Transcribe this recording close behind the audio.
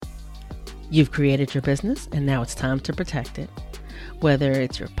You've created your business and now it's time to protect it. Whether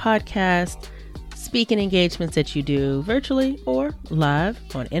it's your podcast, speaking engagements that you do virtually or live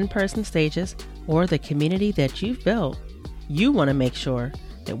on in-person stages, or the community that you've built, you want to make sure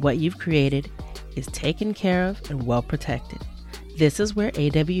that what you've created is taken care of and well protected. This is where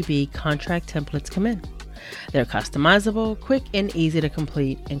AWB contract templates come in. They're customizable, quick, and easy to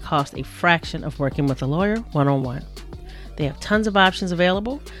complete, and cost a fraction of working with a lawyer one-on-one. They have tons of options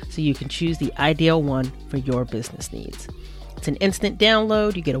available, so you can choose the ideal one for your business needs. It's an instant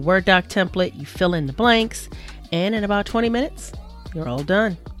download. You get a Word doc template, you fill in the blanks, and in about 20 minutes, you're all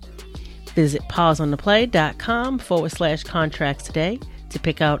done. Visit pauseontheplay.com/contracts today to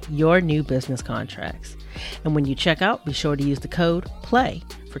pick out your new business contracts. And when you check out, be sure to use the code PLAY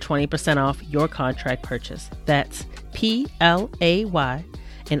for 20% off your contract purchase. That's PLAY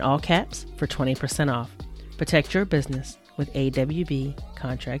in all caps for 20% off. Protect your business with AWB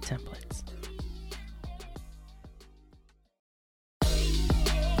contract templates.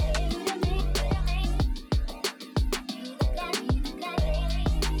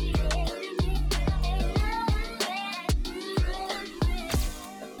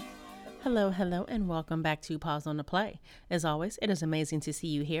 Hello, and welcome back to Pause on the Play. As always, it is amazing to see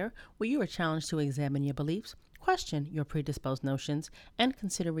you here, where you are challenged to examine your beliefs, question your predisposed notions, and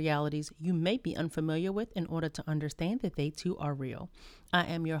consider realities you may be unfamiliar with in order to understand that they too are real. I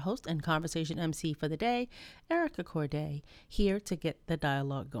am your host and conversation MC for the day, Erica Corday, here to get the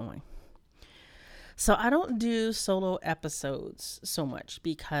dialogue going. So I don't do solo episodes so much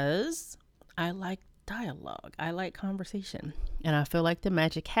because I like dialogue. I like conversation. And I feel like the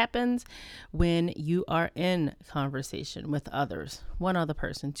magic happens when you are in conversation with others, one other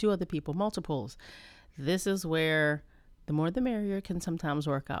person, two other people, multiples. This is where the more the merrier can sometimes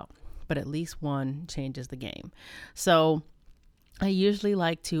work out, but at least one changes the game. So I usually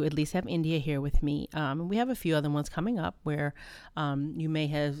like to at least have India here with me. We have a few other ones coming up where you may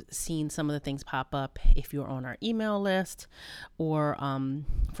have seen some of the things pop up if you're on our email list, or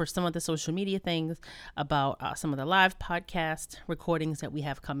for some of the social media things about some of the live podcast recordings that we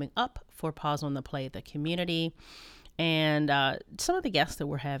have coming up for Pause on the Play, the community, and some of the guests that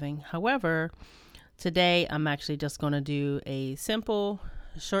we're having. However, today I'm actually just going to do a simple,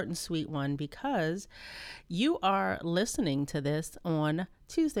 short and sweet one, because you are listening to this on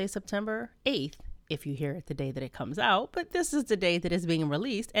Tuesday, September 8th, if you hear it the day that it comes out. But this is the day that is being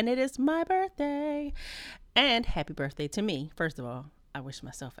released, and it is my birthday. And happy birthday to me. First of all, I wish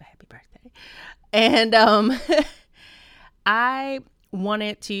myself a happy birthday. And I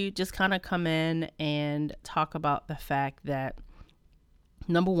wanted to just kind of come in and talk about the fact that,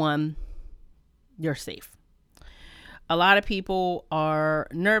 number one, you're safe. A lot of people are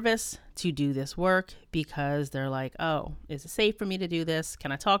nervous to do this work because they're like, oh, is it safe for me to do this? Can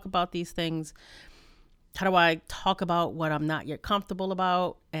I talk about these things? How do I talk about what I'm not yet comfortable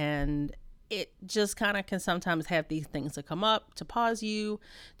about? And it just kind of can sometimes have these things to come up to pause you,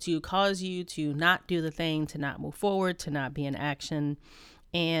 to cause you to not do the thing, to not move forward, to not be in action.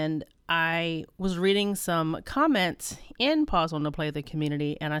 And I was reading some comments in Pause on the Play, the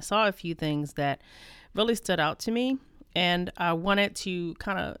community, and I saw a few things that really stood out to me. And I wanted to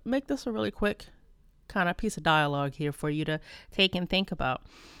kind of make this a really quick kind of piece of dialogue here for you to take and think about.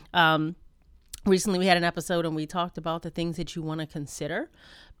 Recently, we had an episode and we talked about the things that you want to consider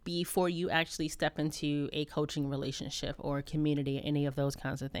before you actually step into a coaching relationship or a community, any of those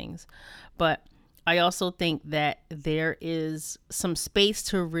kinds of things. But I also think that there is some space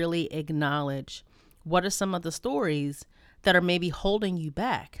to really acknowledge what are some of the stories that are maybe holding you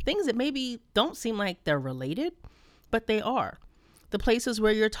back, things that maybe don't seem like they're related, but they are. The places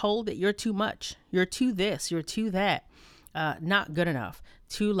where you're told that you're too much, you're too this, you're too that, not good enough,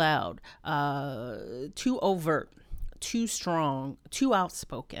 too loud, too overt, too strong, too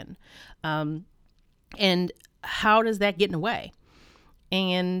outspoken. And how does that get in the way?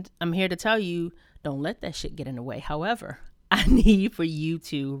 And I'm here to tell you, don't let that shit get in the way. However, I need for you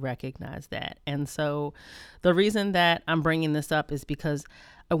to recognize that. And so the reason that I'm bringing this up is because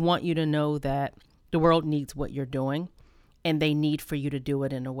I want you to know that the world needs what you're doing, and they need for you to do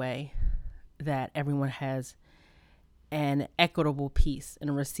it in a way that everyone has an equitable piece in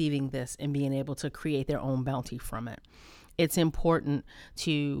receiving this and being able to create their own bounty from it. It's important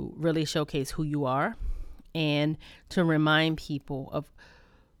to really showcase who you are and to remind people of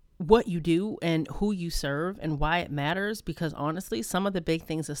what you do and who you serve and why it matters. Because honestly, some of the big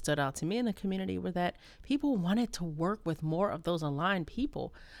things that stood out to me in the community were that people wanted to work with more of those aligned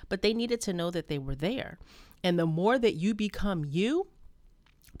people, but they needed to know that they were there. And the more that you become you,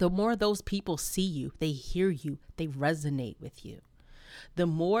 the more those people see you, they hear you, they resonate with you. The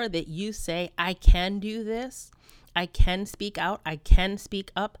more that you say, I can do this, I can speak out, I can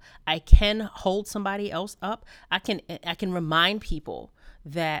speak up, I can hold somebody else up, I can remind people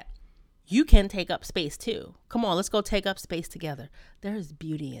that you can take up space too. Come on, let's go take up space together. There is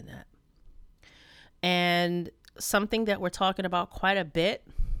beauty in that. And something that we're talking about quite a bit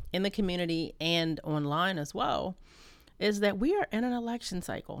in the community and online as well is that we are in an election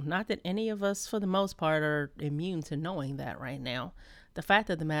cycle. Not that any of us, for the most part, are immune to knowing that right now. The fact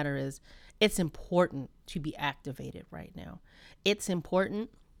of the matter is, it's important to be activated right now. It's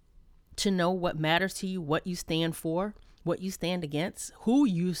important to know what matters to you, what you stand for, what you stand against, who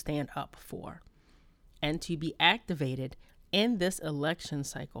you stand up for, and to be activated in this election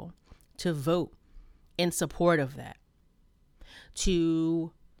cycle to vote in support of that,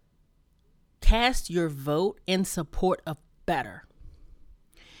 to cast your vote in support of better.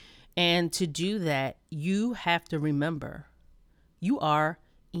 And to do that, you have to remember you are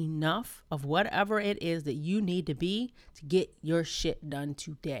enough of whatever it is that you need to be to get your shit done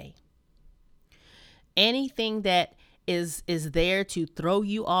today. Anything that is there to throw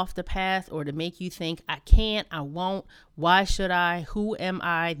you off the path or to make you think, I can't, I won't, why should I, who am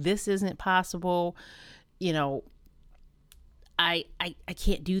I, this isn't possible, I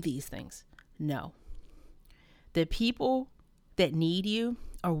can't do these things. No. The people that need you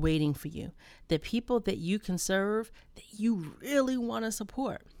are waiting for you. The people that you can serve, that you really want to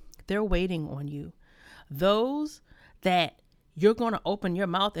support, they're waiting on you. Those that you're going to open your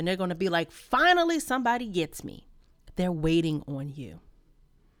mouth and they're going to be like, finally somebody gets me. They're waiting on you.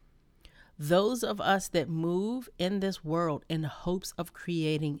 Those of us that move in this world in hopes of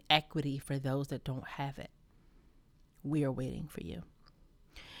creating equity for those that don't have it, we are waiting for you.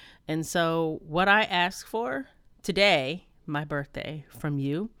 And so what I ask for today, my birthday, from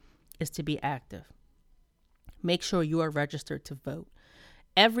you is to be active. Make sure you are registered to vote.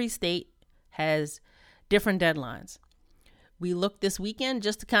 Every state has different deadlines. We looked this weekend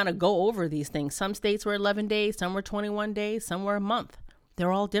just to kind of go over these things. Some states were 11 days, some were 21 days, some were a month.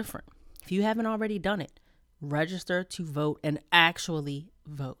 They're all different. If you haven't already done it, register to vote and actually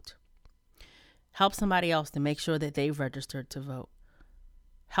vote. Help somebody else to make sure that they've registered to vote.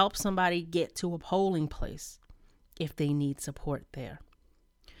 Help somebody get to a polling place if they need support there.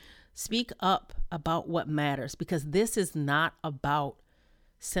 Speak up about what matters, because this is not about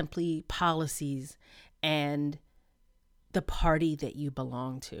simply policies and the party that you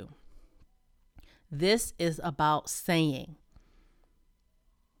belong to. This is about saying,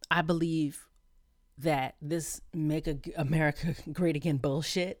 I believe that this make America great again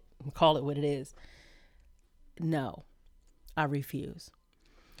bullshit, call it what it is. No, I refuse.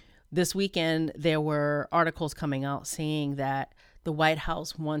 This weekend, there were articles coming out saying that the White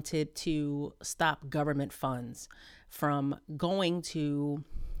House wanted to stop government funds from going to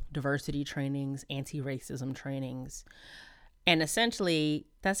diversity trainings, anti-racism trainings. And essentially,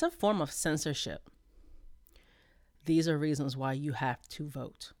 that's a form of censorship. These are reasons why you have to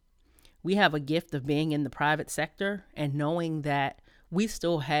vote. We have a gift of being in the private sector and knowing that we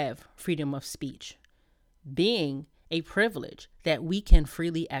still have freedom of speech, being a privilege that we can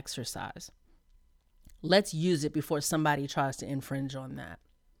freely exercise. Let's use it before somebody tries to infringe on that.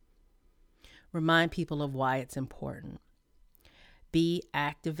 Remind people of why it's important. Be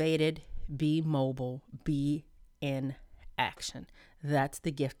activated, be mobile, be in action. That's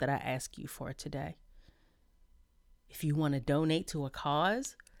the gift that I ask you for today. If you want to donate to a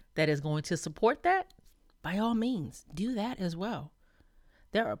cause that is going to support that, by all means, do that as well.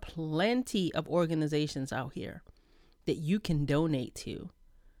 There are plenty of organizations out here that you can donate to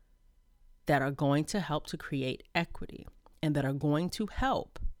that are going to help to create equity and that are going to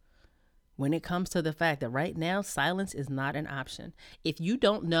help when it comes to the fact that right now silence is not an option. If you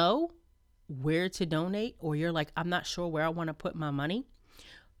don't know where to donate, or you're like, I'm not sure where I want to put my money,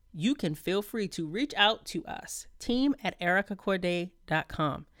 you can feel free to reach out to us,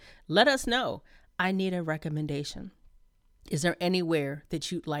 team@ericacorday.com. Let us know. I need a recommendation. Is there anywhere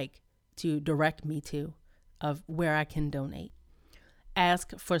that you'd like to direct me to of where I can donate?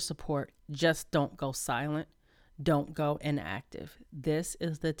 Ask for support. Just don't go silent. Don't go inactive. This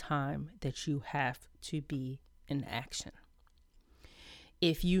is the time that you have to be in action.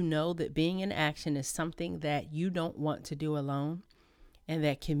 If you know that being in action is something that you don't want to do alone, and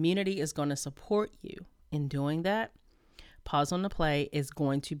that community is going to support you in doing that, Pause on the Play is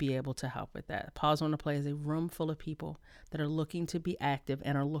going to be able to help with that. Pause on the Play is a room full of people that are looking to be active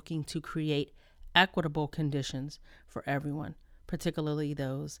and are looking to create equitable conditions for everyone, particularly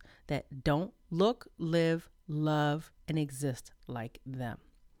those that don't look, live, love, and exist like them.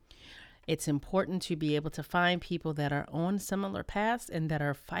 It's important to be able to find people that are on similar paths and that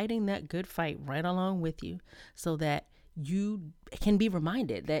are fighting that good fight right along with you, so that you can be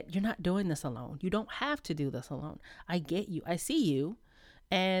reminded that you're not doing this alone. You don't have to do this alone. I get you. I see you.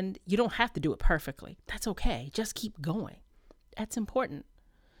 And you don't have to do it perfectly. That's okay. Just keep going. That's important.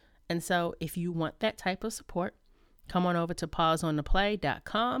 And so if you want that type of support, come on over to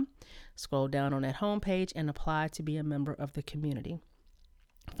pauseontheplay.com, scroll down on that homepage, and apply to be a member of the community.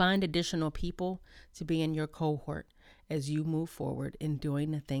 Find additional people to be in your cohort as you move forward in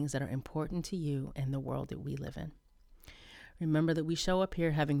doing the things that are important to you and the world that we live in. Remember that we show up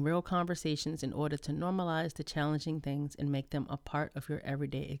here having real conversations in order to normalize the challenging things and make them a part of your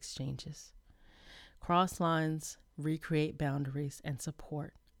everyday exchanges. Cross lines, recreate boundaries, and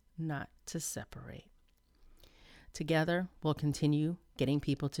support, not to separate. Together, we'll continue getting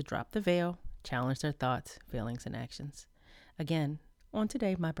people to drop the veil, challenge their thoughts, feelings, and actions. Again, on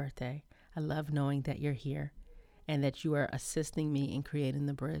today, my birthday, I love knowing that you're here and that you are assisting me in creating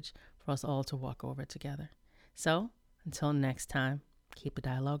the bridge for us all to walk over together. So, until next time, keep the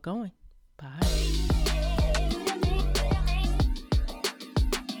dialogue going. Bye.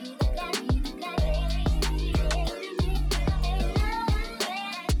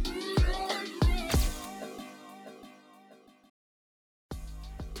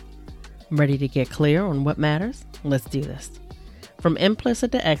 Ready to get clear on what matters? Let's do this. From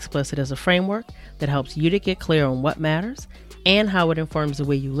Implicit to Explicit is a framework that helps you to get clear on what matters and how it informs the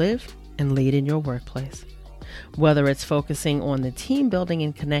way you live and lead in your workplace. Whether it's focusing on the team building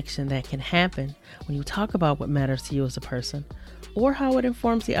and connection that can happen when you talk about what matters to you as a person, or how it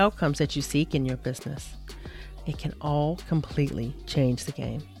informs the outcomes that you seek in your business, it can all completely change the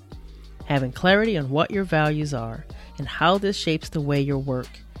game. Having clarity on what your values are and how this shapes the way your work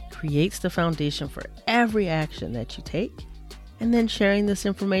creates the foundation for every action that you take, and then sharing this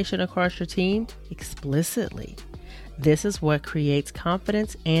information across your team explicitly. This is what creates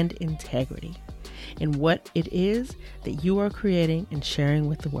confidence and integrity in what it is that you are creating and sharing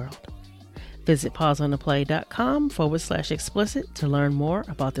with the world. Visit pauseontheplay.com/explicit to learn more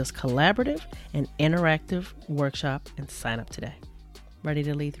about this collaborative and interactive workshop and sign up today. Ready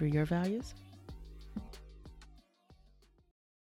to lead through your values?